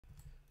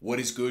What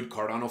is good,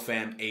 Cardano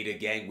fam, ADA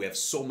gang? We have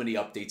so many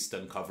updates to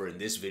uncover in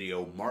this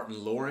video.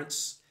 Martin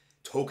Lawrence,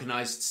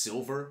 tokenized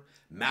silver,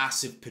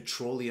 massive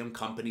petroleum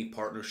company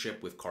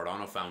partnership with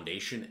Cardano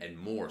Foundation, and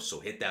more. So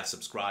hit that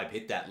subscribe,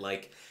 hit that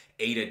like.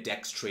 ADA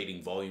DEX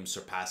Trading Volume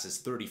surpasses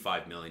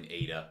 35 million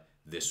ADA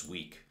this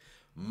week.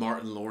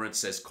 Martin Lawrence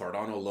says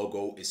Cardano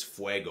logo is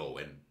fuego,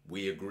 and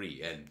we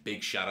agree. And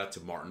big shout out to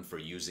Martin for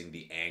using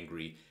the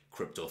angry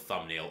crypto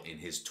thumbnail in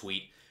his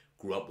tweet.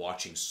 Grew up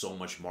watching so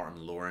much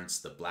Martin Lawrence,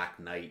 the Black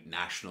Knight,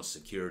 National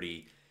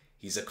Security.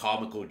 He's a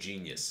comical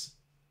genius.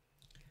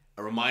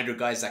 A reminder,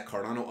 guys, that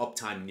Cardano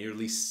uptime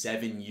nearly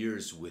 7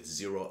 years with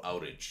zero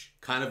outage.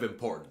 Kind of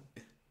important.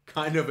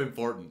 Kind of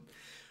important.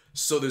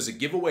 So there's a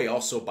giveaway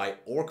also by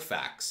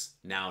Orcfax.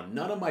 Now,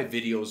 none of my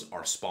videos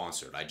are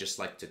sponsored. I just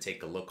like to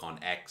take a look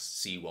on X,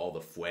 see all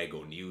the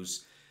fuego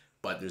news.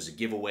 But there's a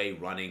giveaway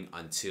running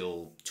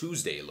until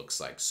Tuesday, it looks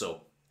like.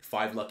 So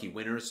 5 lucky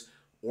winners.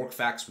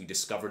 Orcfax, we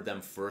discovered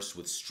them first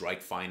with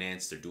Strike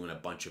Finance. They're doing a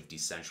bunch of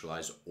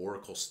decentralized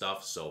Oracle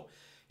stuff, so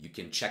you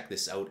can check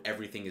this out.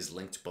 Everything is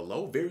linked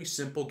below. Very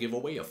simple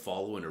giveaway, a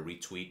follow and a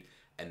retweet,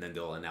 and then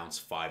they'll announce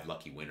 5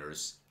 lucky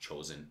winners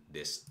chosen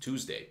this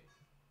Tuesday.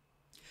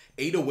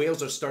 ADA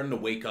whales are starting to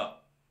wake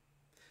up.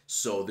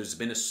 So there's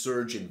been a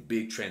surge in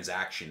big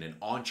transaction. An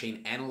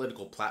on-chain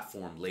analytical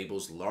platform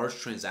labels large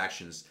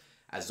transactions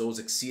as those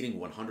exceeding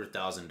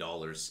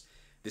 $100,000.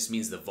 This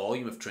means the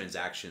volume of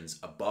transactions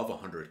above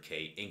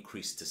 100K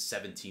increased to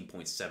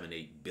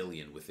 17.78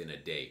 billion within a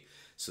day.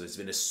 So there's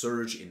been a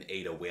surge in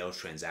ADA whale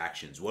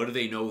transactions. What do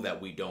they know that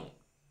we don't?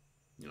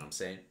 You know what I'm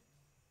saying?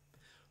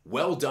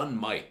 Well done,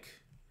 Mike.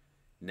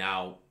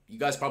 Now, you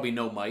guys probably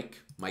know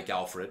Mike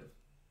Alfred.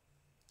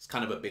 It's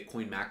kind of a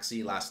Bitcoin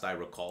maxi, last I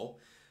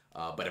recall.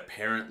 But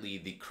apparently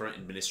the current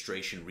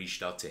administration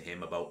reached out to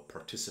him about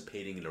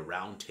participating in a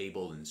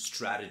roundtable and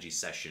strategy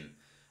session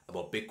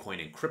about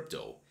Bitcoin and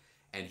crypto.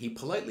 And he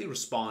politely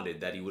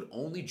responded that he would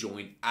only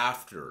join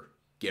after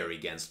Gary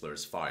Gensler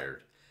is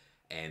fired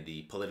and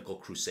the political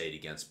crusade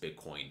against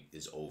Bitcoin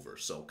is over.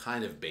 So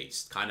kind of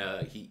based.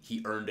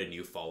 He earned a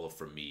new follow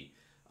from me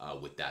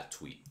with that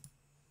tweet.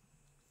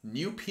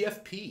 New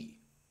PFP.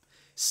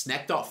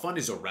 Snack.fun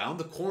is around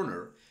the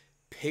corner.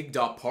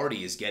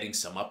 Pig.party is getting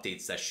some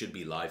updates that should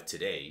be live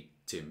today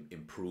to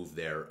improve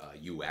their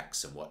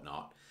UX and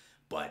whatnot.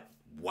 But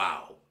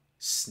wow.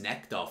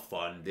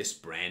 Snack.fun, this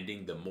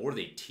branding, the more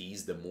they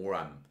tease, the more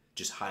I'm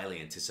just highly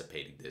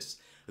anticipating this.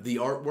 The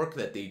artwork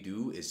that they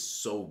do is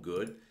so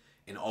good,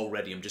 and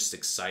already I'm just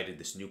excited.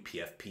 This new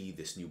PFP,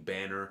 this new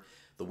banner.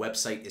 The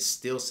website is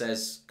still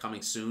says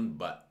coming soon,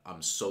 but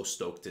I'm so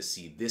stoked to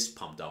see this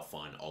pumped out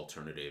fun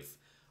alternative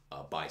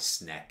by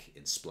Snack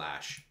and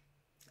Splash.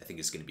 I think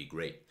it's going to be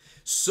great.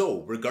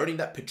 So regarding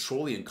that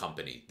petroleum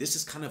company, this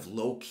is kind of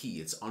low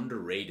key. It's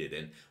underrated.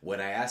 And when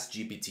I asked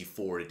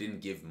GPT-4, it didn't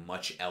give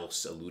much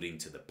else alluding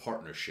to the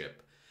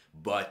partnership,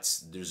 but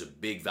there's a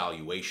big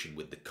valuation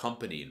with the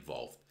company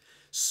involved.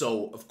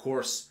 So of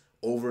course,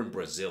 over in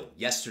Brazil,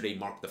 yesterday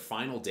marked the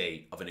final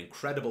day of an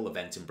incredible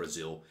event in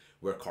Brazil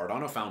where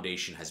Cardano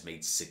Foundation has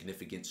made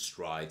significant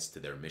strides to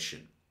their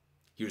mission.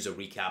 Here's a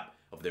recap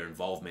of their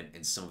involvement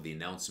and some of the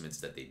announcements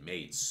that they've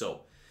made.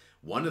 So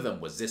one of them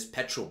was this: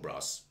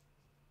 Petrobras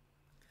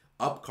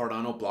up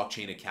Cardano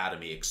Blockchain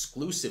Academy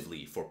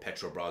exclusively for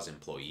Petrobras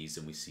employees,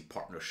 and we see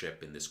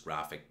partnership in this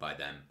graphic by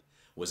them,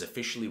 was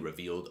officially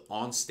revealed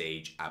on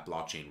stage at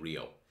Blockchain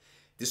Rio.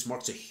 This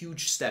marks a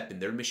huge step in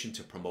their mission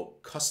to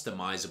promote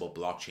customizable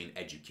blockchain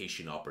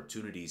education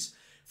opportunities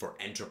for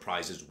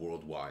enterprises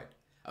worldwide.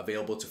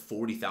 Available to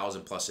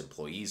 40,000 plus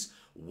employees,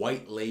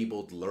 white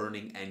labeled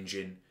learning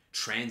engine,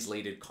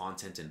 translated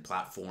content and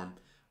platform.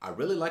 I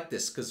really like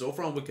this because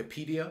over on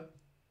Wikipedia,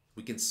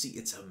 we can see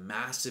it's a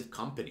massive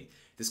company.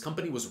 This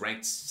company was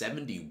ranked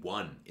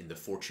 71 in the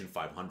Fortune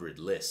 500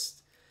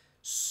 list.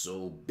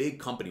 So big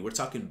company. We're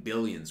talking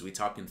billions. We're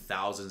talking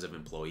thousands of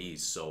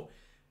employees. So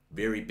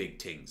very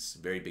big things.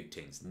 Very big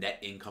things. Net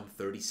income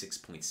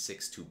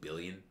 36.62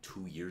 billion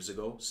 2 years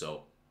ago.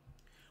 So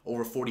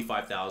over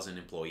 45,000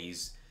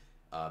 employees.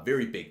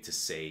 Very big to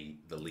say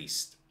the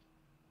least.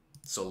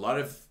 So a lot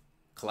of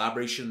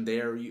collaboration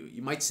there.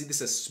 You might see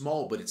this as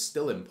small, but it's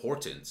still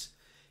important.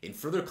 In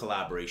further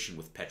collaboration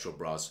with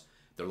Petrobras,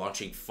 they're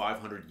launching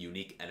 500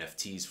 unique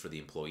NFTs for the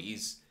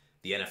employees.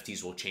 The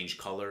NFTs will change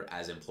color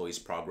as employees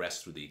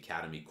progress through the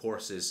Academy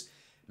courses,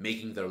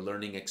 making their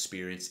learning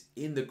experience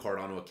in the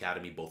Cardano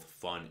Academy both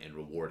fun and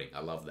rewarding.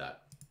 I love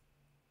that.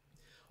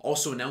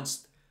 Also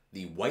announced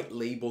the white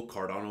label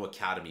Cardano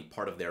Academy,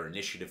 part of their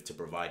initiative to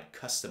provide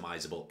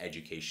customizable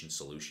education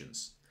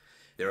solutions.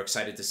 They're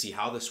excited to see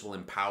how this will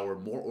empower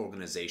more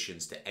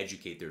organizations to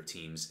educate their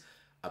teams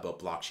about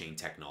blockchain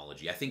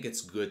technology. I think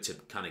it's good to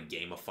kind of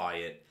gamify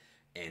it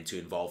and to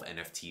involve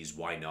NFTs.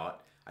 Why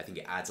not? I think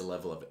it adds a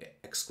level of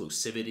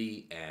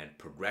exclusivity and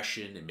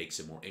progression and makes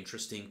it more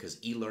interesting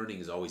because e-learning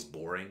is always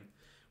boring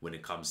when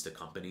it comes to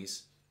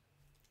companies.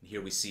 And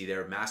here we see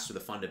there, master the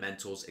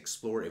fundamentals,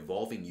 explore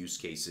evolving use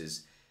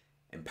cases,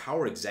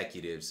 empower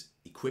executives,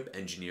 equip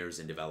engineers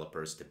and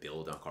developers to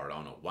build on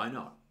Cardano. Why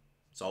not?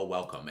 It's all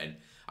welcome. And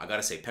I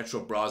gotta say,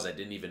 Petrobras, I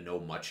didn't even know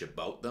much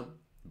about them,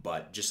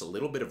 but just a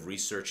little bit of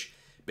research.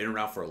 Been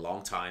around for a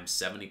long time,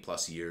 70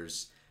 plus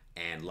years,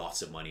 and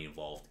lots of money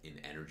involved in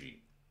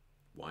energy.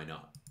 Why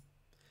not?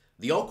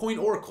 The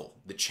altcoin Oracle,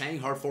 the Chang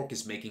Hard Fork,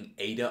 is making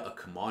ADA a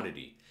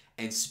commodity.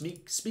 And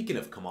speaking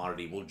of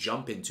commodity, we'll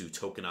jump into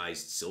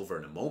tokenized silver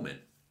in a moment.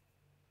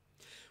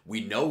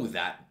 We know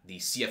that the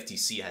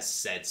CFTC has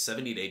said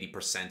 70 to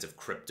 80% of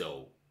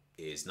crypto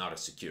is not a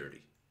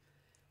security.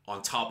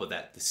 On top of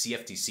that, the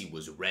CFTC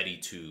was ready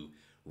to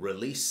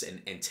release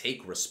and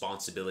take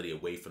responsibility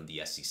away from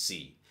the SEC.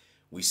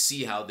 We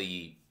see how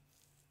the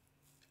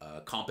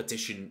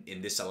competition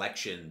in this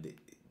election,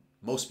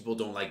 most people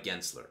don't like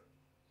Gensler.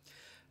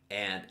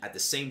 And at the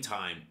same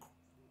time,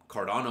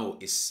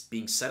 Cardano is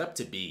being set up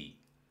to be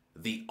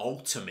the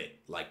ultimate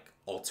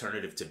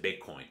alternative to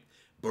Bitcoin.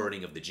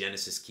 Burning of the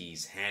Genesis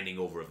keys, handing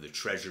over of the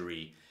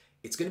treasury.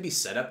 It's going to be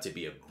set up to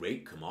be a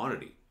great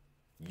commodity.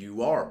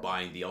 You are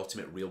buying the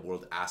ultimate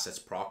real-world assets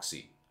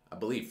proxy, I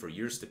believe, for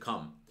years to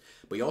come.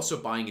 But you're also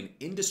buying an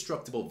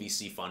indestructible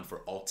VC fund for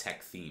all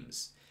tech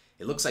themes.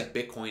 It looks like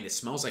Bitcoin, it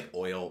smells like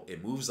oil,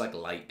 it moves like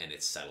light, and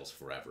it settles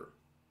forever.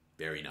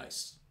 Very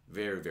nice.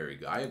 Very, very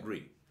good. I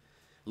agree.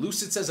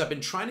 Lucid says, I've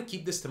been trying to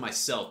keep this to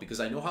myself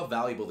because I know how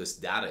valuable this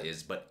data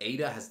is, but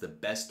ADA has the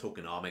best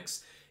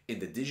tokenomics in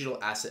the digital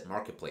asset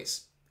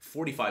marketplace.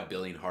 45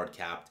 billion hard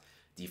capped,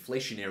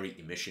 deflationary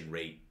emission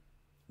rate,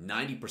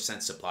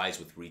 90% supplies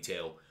with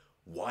retail,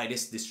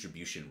 widest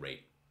distribution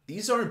rate.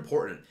 These are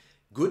important.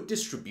 Good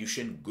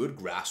distribution, good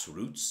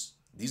grassroots,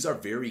 these are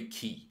very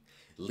key.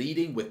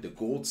 Leading with the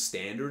gold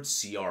standard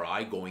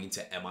CRI going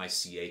into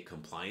MiCA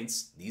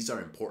compliance, these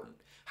are important.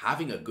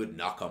 Having a good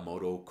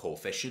Nakamoto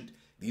coefficient,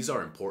 these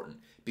are important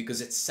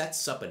because it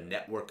sets up a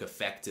network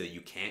effect that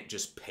you can't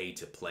just pay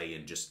to play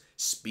and just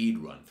speed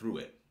run through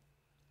it.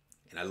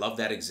 And I love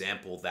that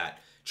example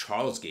that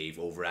Charles gave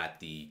over at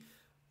the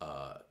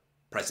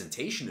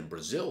presentation in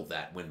Brazil,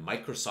 that when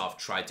Microsoft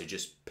tried to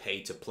just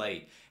pay to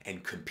play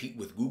and compete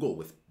with Google,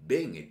 with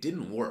Bing, it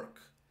didn't work.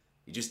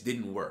 It just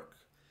didn't work,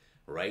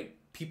 right?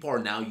 People are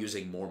now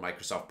using more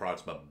Microsoft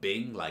products, but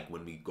Bing, like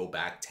when we go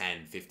back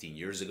 10, 15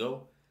 years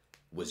ago,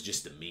 was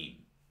just a meme.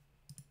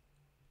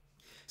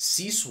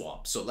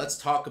 C-swap. So let's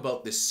talk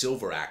about this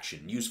silver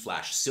action.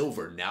 Newsflash,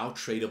 silver now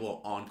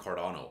tradable on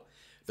Cardano.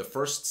 The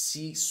first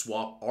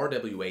C-swap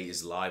RWA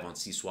is live on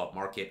C-swap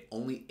market.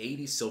 Only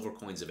 80 silver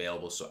coins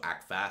available, so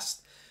act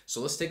fast.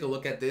 So let's take a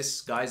look at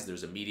this, guys.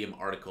 There's a Medium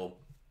article.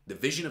 The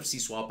vision of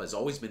C-swap has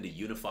always been to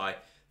unify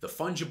the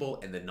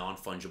fungible and the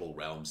non-fungible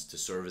realms to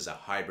serve as a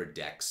hybrid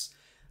DEX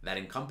that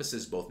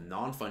encompasses both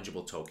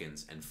non-fungible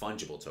tokens and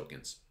fungible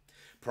tokens.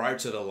 Prior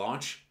to the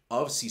launch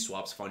of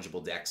C-swap's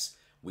fungible DEX,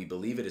 we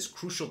believe it is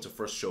crucial to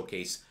first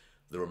showcase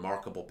the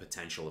remarkable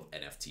potential of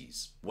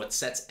NFTs. What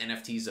sets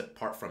NFTs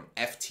apart from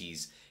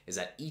FTs is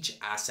that each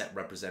asset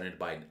represented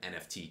by an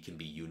NFT can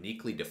be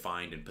uniquely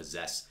defined and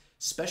possess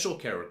special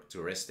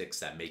characteristics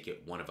that make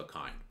it one of a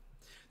kind.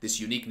 This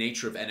unique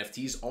nature of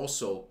NFTs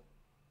also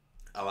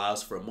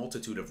allows for a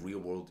multitude of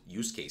real-world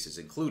use cases,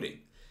 including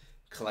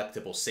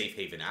collectible safe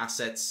haven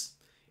assets,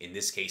 in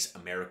this case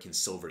American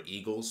Silver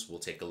Eagles, we'll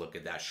take a look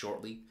at that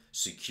shortly,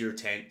 secure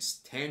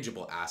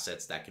tangible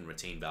assets that can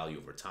retain value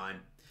over time,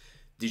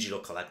 digital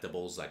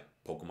collectibles like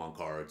Pokemon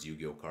cards,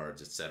 Yu-Gi-Oh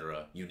cards,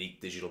 etc., unique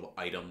digital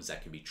items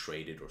that can be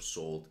traded or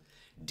sold,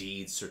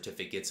 deeds,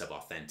 certificates of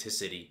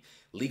authenticity,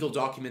 legal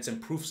documents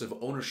and proofs of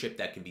ownership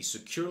that can be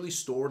securely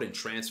stored and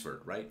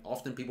transferred, right?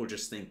 Often people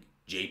just think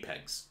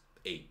JPEGs,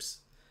 apes.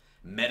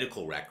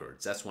 Medical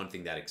records, that's one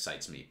thing that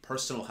excites me.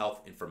 Personal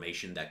health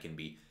information that can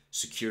be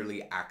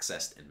securely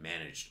accessed and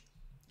managed.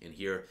 And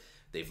here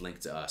they've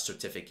linked a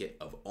certificate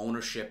of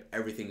ownership.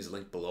 Everything is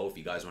linked below if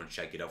you guys want to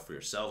check it out for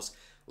yourselves.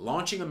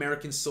 Launching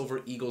American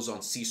Silver Eagles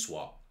on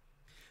C-swap.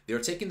 They are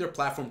taking their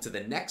platform to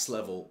the next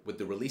level with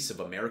the release of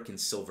American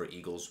Silver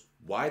Eagles,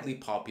 widely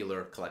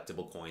popular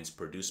collectible coins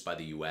produced by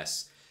the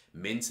US,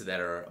 mints that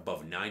are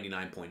above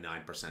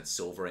 99.9%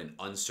 silver and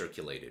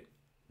uncirculated.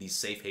 These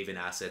safe haven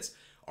assets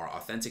are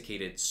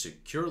authenticated,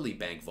 securely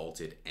bank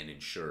vaulted, and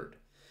insured.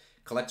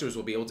 Collectors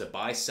will be able to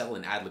buy, sell,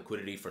 and add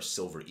liquidity for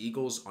Silver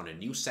Eagles on a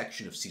new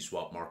section of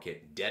C-swap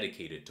market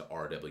dedicated to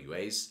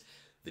RWAs.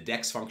 The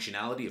DEX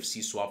functionality of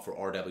C-swap for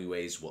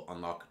RWAs will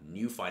unlock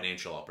new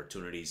financial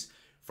opportunities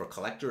for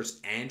collectors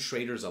and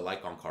traders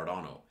alike on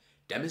Cardano,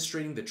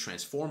 demonstrating the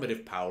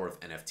transformative power of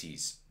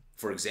NFTs.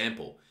 For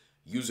example,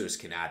 users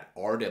can add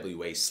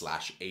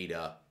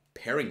RWA/ADA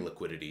pairing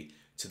liquidity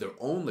to their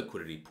own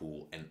liquidity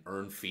pool and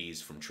earn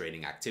fees from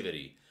trading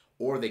activity,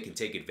 or they can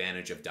take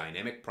advantage of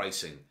dynamic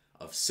pricing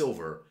of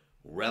silver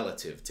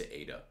relative to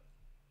ADA.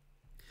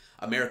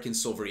 American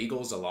Silver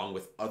Eagles, along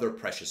with other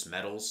precious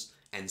metals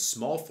and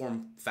small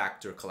form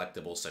factor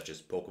collectibles such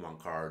as Pokemon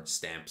cards,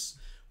 stamps,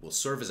 will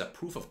serve as a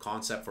proof of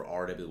concept for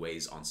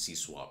RWAs on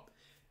C-swap.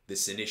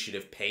 This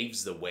initiative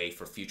paves the way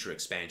for future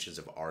expansions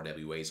of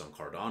RWAs on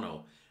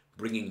Cardano,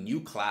 bringing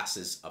new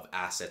classes of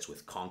assets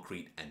with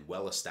concrete and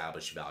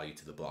well-established value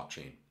to the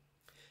blockchain.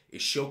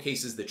 It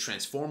showcases the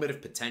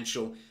transformative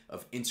potential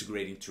of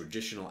integrating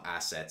traditional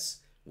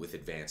assets with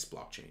advanced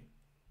blockchain.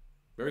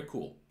 Very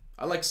cool.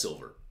 I like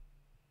silver.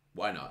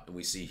 Why not? And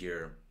we see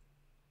here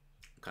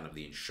kind of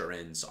the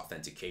insurance,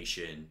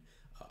 authentication,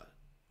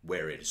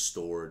 where it is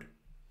stored.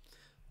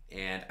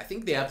 And I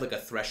think they have like a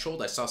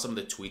threshold. I saw some of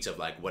the tweets of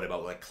like, what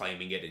about like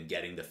claiming it and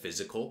getting the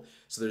physical?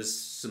 So there's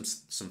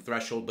some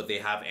threshold, but they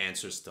have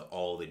answers to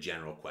all the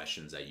general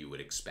questions that you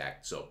would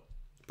expect. So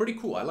pretty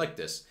cool. I like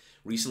this.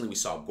 Recently we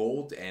saw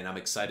gold, and I'm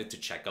excited to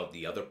check out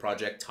the other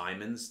project,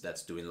 Timons,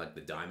 that's doing like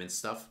the diamond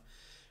stuff.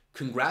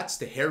 Congrats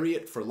to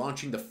Harriet for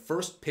launching the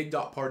first Pig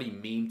Party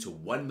meme to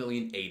 1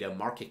 million ADA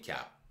market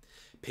cap.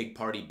 Pig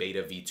Party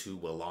Beta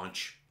V2 will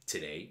launch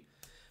today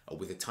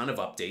with a ton of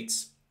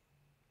updates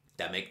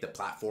that make the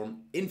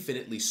platform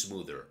infinitely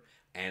smoother.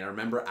 And I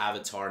remember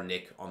Avatar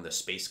Nick on the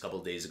space a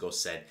couple days ago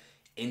said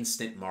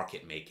instant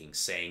market making,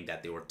 saying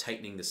that they were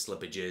tightening the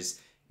slippages,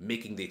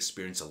 making the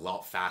experience a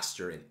lot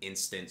faster and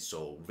instant.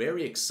 So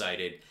very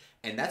excited.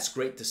 And that's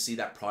great to see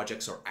that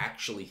projects are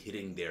actually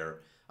hitting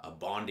their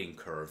bonding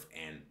curve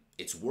and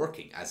it's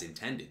working as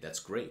intended. That's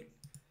great.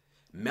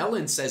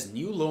 Melon says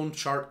new loan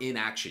chart in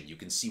action. You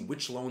can see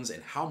which loans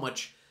and how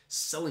much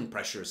selling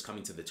pressure is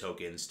coming to the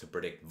tokens to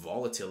predict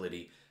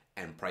volatility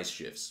and price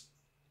shifts.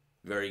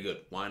 Very good.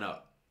 Why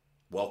not?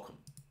 Welcome.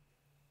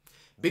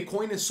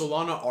 Bitcoin and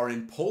Solana are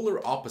in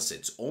polar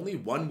opposites. Only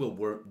one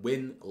will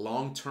win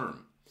long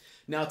term.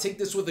 Now take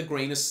this with a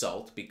grain of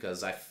salt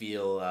because I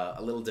feel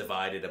a little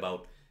divided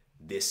about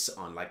this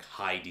on like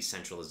high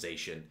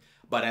decentralization.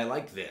 But I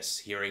like this,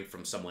 hearing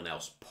from someone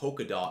else.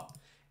 Polkadot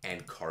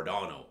and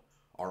Cardano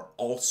are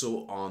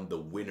also on the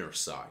winner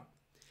side.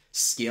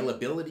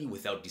 Scalability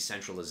without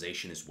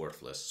decentralization is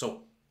worthless.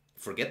 So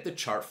forget the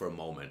chart for a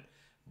moment,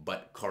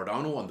 but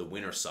Cardano on the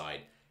winner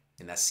side,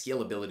 and that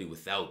scalability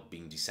without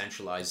being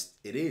decentralized,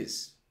 it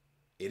is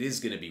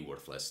going to be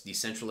worthless.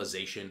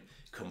 Decentralization,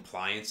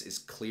 compliance is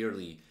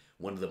clearly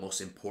one of the most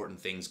important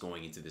things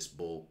going into this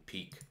bull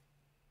peak.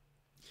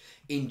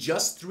 In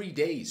just 3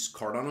 days,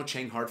 Cardano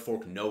Chang Hard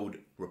Fork node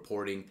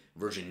reporting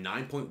version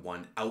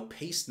 9.1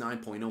 outpaced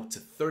 9.0 to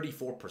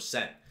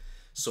 34%.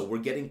 So we're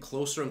getting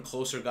closer and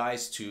closer,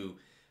 guys, to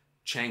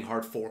Chang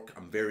Hard Fork.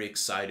 I'm very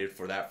excited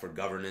for that, for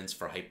governance,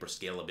 for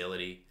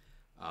hyperscalability.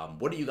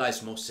 What are you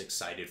guys most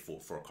excited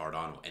for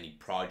Cardano? Any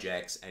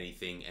projects,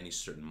 anything, any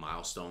certain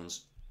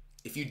milestones?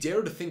 If you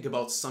dare to think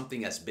about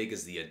something as big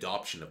as the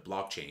adoption of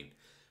blockchain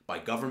by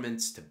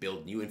governments to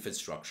build new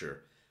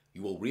infrastructure,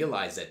 you will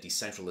realize that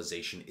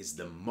decentralization is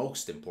the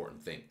most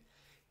important thing.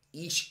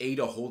 Each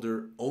ADA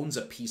holder owns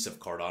a piece of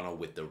Cardano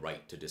with the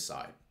right to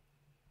decide.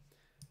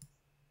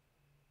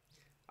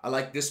 I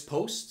like this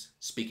post.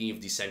 Speaking of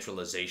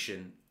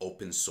decentralization,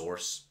 open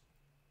source.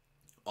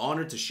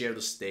 Honored to share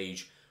the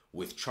stage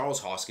with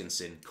Charles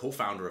Hoskinson,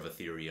 co-founder of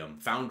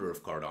Ethereum, founder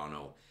of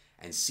Cardano,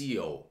 and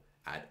CEO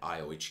at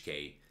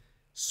IOHK.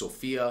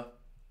 Sofia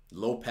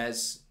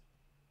Lopez,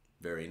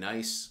 very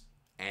nice.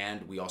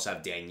 And we also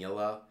have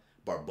Daniela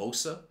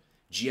Barbosa,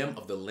 GM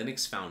of the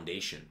Linux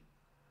Foundation.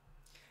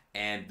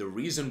 And the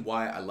reason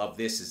why I love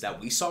this is that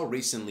we saw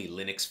recently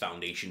Linux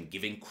Foundation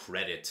giving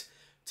credit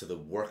to the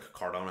work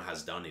Cardano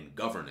has done in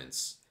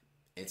governance.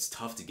 It's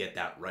tough to get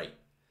that right.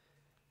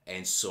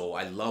 And so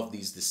I love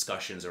these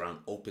discussions around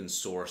open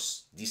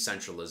source,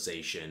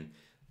 decentralization.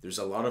 There's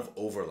a lot of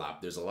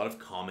overlap. There's a lot of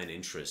common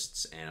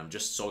interests. And I'm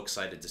just so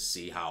excited to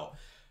see how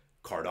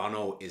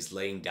Cardano is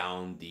laying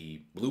down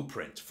the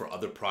blueprint for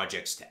other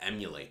projects to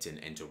emulate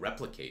and to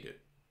replicate it.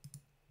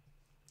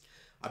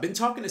 I've been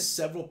talking to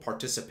several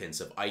participants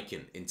of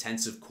ICANN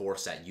intensive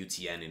course at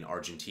UTN in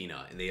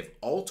Argentina, and they have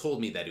all told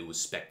me that it was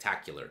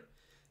spectacular.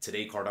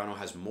 Today, Cardano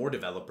has more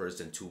developers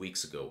than 2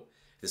 weeks ago.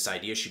 This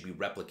idea should be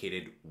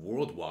replicated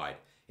worldwide.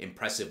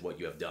 Impressive what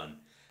you have done.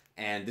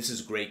 And this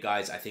is great,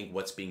 guys. I think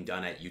what's being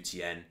done at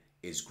UTN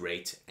is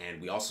great.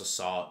 And we also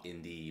saw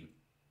in the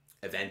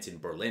event in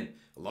Berlin,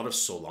 a lot of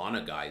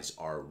Solana guys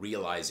are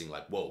realizing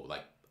like, whoa,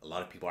 like a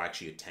lot of people are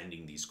actually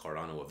attending these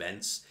Cardano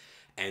events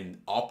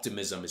and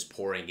optimism is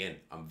pouring in.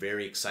 I'm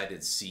very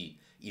excited to see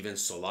even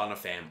Solana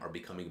fam are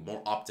becoming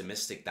more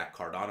optimistic that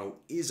Cardano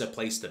is a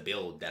place to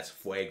build, that's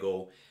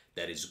fuego,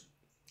 that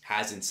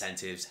has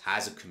incentives,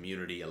 has a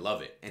community. I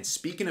love it. And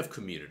speaking of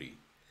community,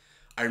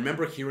 I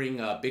remember hearing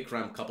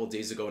Bikram a couple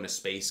days ago in a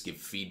space give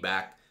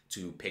feedback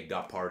to Pig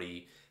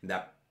Party, and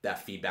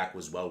that feedback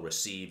was well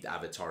received.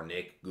 Avatar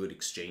Nick, good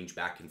exchange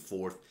back and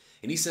forth.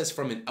 And he says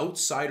from an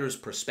outsider's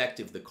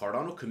perspective, the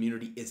Cardano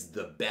community is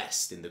the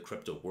best in the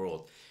crypto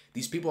world.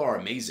 These people are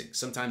amazing.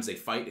 Sometimes they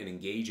fight and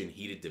engage in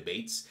heated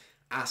debates,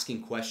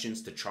 asking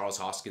questions to Charles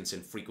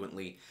Hoskinson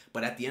frequently.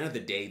 But at the end of the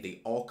day,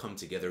 they all come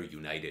together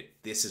united.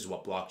 This is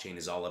what blockchain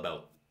is all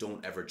about.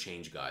 Don't ever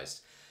change,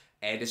 guys.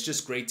 And it's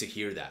just great to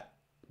hear that.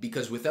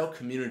 Because without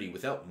community,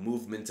 without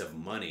movement of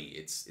money,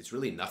 it's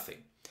really nothing.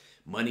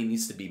 Money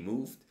needs to be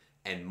moved.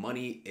 And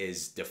money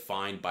is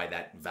defined by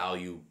that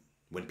value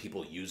when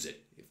people use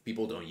it. If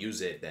people don't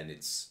use it, then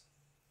it's,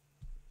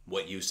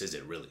 what use is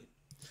it really?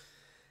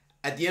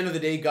 At the end of the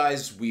day,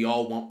 guys, we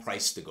all want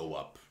price to go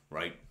up,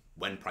 right?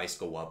 When price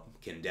go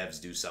up, can devs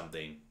do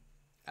something,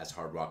 as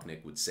Hard Rock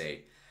Nick would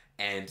say?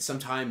 And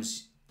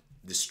sometimes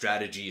the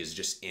strategy is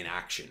just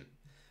inaction.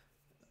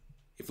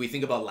 If we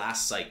think about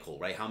last cycle,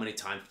 right, how many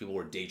times people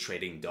were day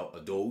trading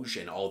Doge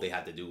and all they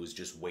had to do was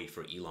just wait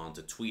for Elon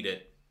to tweet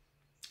it,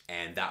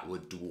 and that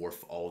would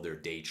dwarf all their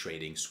day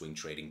trading, swing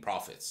trading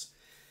profits.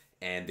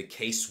 And the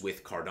case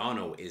with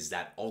Cardano is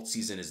that alt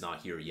season is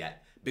not here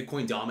yet.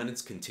 Bitcoin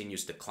dominance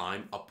continues to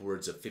climb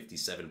upwards of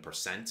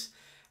 57%.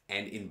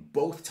 And in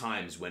both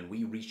times when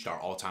we reached our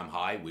all-time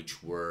high,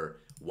 which were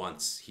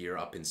once here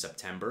up in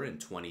September in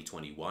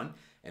 2021,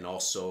 and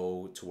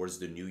also towards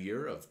the new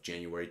year of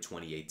January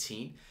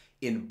 2018,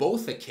 in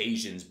both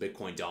occasions,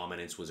 Bitcoin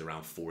dominance was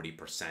around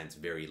 40%,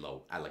 very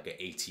low, at like an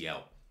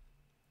ATL.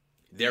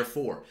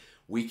 Therefore,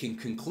 we can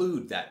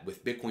conclude that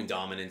with Bitcoin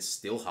dominance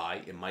still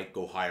high, it might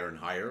go higher and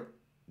higher.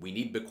 We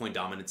need Bitcoin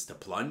dominance to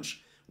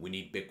plunge. We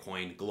need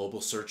Bitcoin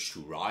global search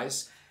to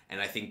rise. And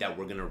I think that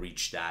we're going to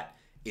reach that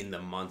in the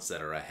months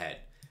that are ahead.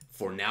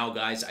 For now,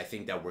 guys, I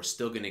think that we're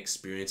still going to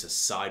experience a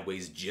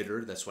sideways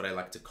jitter. That's what I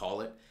like to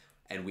call it.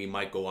 And we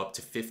might go up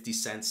to 50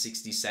 cents,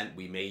 60 cents.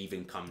 We may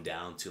even come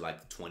down to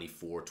like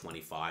 24,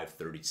 25,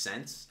 30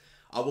 cents.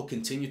 I will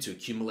continue to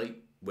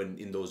accumulate when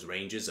in those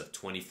ranges of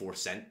 24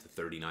 cent to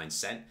 39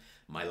 cent.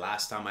 My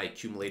last time I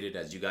accumulated,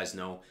 as you guys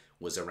know,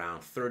 was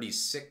around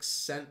 36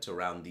 cent,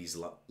 around these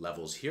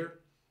levels here.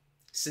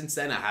 Since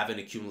then, I haven't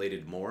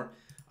accumulated more.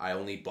 I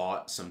only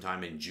bought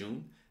sometime in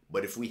June.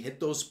 But if we hit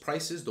those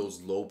prices,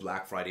 those low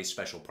Black Friday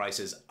special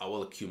prices, I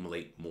will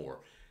accumulate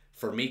more.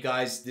 For me,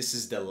 guys, this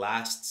is the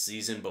last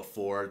season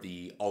before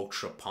the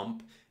ultra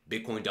pump.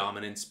 Bitcoin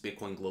dominance,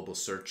 Bitcoin global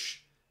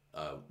search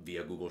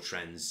via Google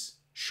Trends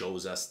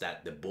shows us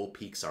that the bull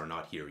peaks are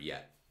not here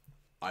yet.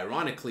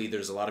 Ironically,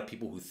 there's a lot of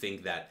people who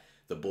think that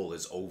the bull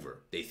is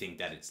over. They think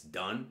that it's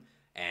done,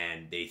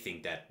 and they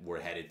think that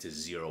we're headed to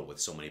zero with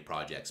so many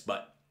projects.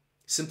 But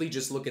simply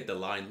just look at the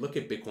line, look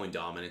at Bitcoin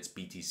dominance,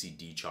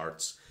 BTC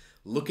charts,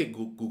 look at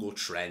Google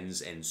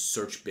Trends and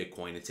search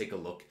Bitcoin and take a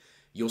look.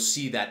 You'll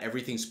see that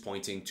everything's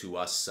pointing to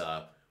us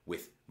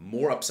with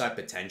more upside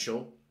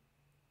potential.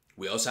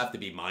 We also have to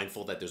be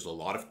mindful that there's a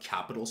lot of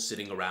capital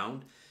sitting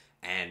around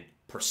and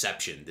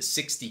perception. The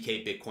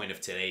 60K Bitcoin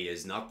of today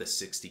is not the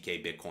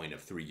 60K Bitcoin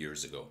of 3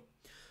 years ago.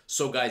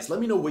 So guys, let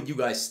me know what you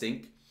guys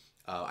think.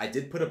 I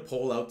did put a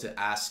poll out to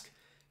ask,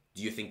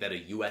 do you think that a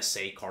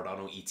USA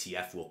Cardano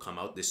ETF will come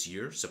out this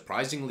year?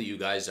 Surprisingly, you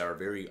guys are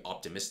very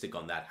optimistic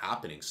on that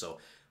happening. So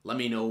let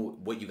me know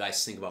what you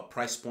guys think about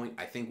price point.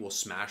 I think we'll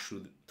smash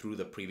through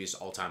the previous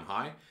all-time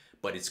high,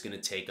 but it's going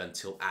to take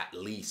until at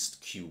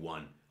least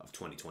Q1 of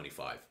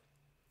 2025.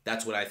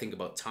 That's what I think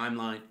about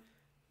timeline,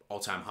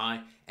 all-time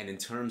high. And in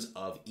terms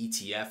of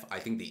ETF, I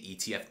think the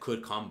ETF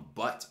could come,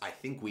 but I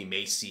think we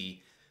may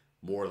see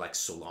more like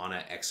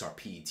Solana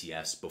XRP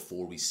ETFs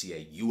before we see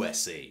a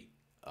USA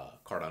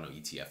Cardano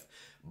ETF.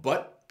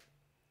 But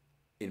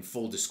in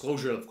full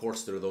disclosure, of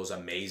course, there are those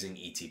amazing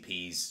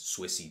ETPs,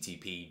 Swiss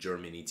ETP,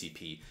 German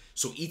ETP.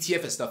 So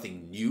ETF is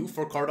nothing new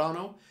for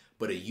Cardano,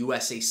 but a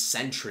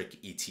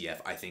USA-centric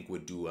ETF, I think,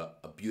 would do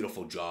a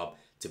beautiful job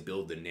to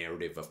build the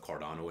narrative of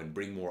Cardano and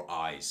bring more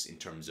eyes in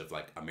terms of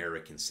like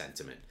American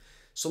sentiment.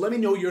 So let me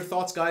know your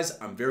thoughts, guys.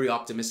 I'm very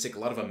optimistic. A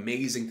lot of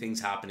amazing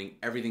things happening.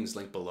 Everything's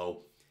linked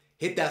below.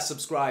 Hit that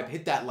subscribe,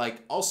 hit that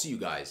like. I'll see you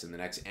guys in the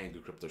next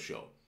Angry Crypto Show.